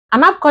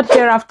An app called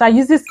HereAfter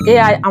uses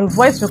AI and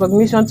voice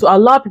recognition to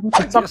allow people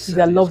to talk to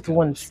their loved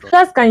ones.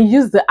 Users can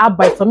use the app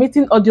by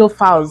submitting audio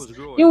files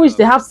in which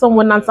they have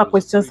someone answer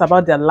questions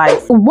about their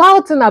life. The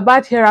wild thing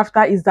about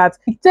HereAfter is that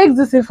it takes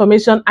this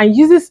information and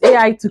uses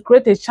AI to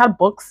create a chat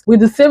box with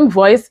the same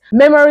voice,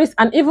 memories,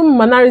 and even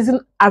mannerisms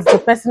as the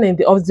person in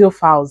the audio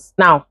files.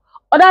 Now,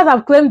 others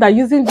have claimed that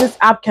using this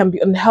app can be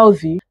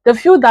unhealthy. They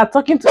feel that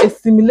talking to a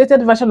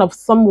simulated version of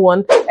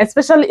someone,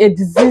 especially a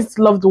deceased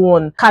loved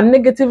one, can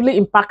negatively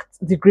impact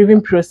the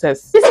grieving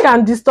process. This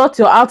can distort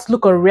your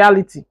outlook on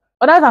reality.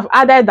 Others have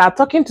added that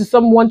talking to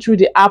someone through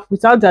the app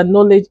without their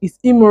knowledge is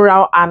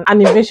immoral and an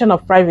invasion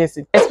of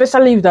privacy,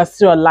 especially if they're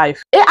still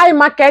alive. AI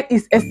market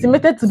is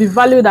estimated to be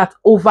valued at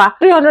over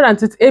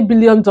 $328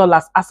 billion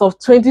as of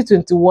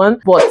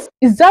 2021, but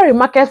is there a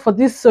market for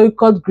this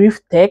so-called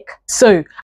grief tech? So,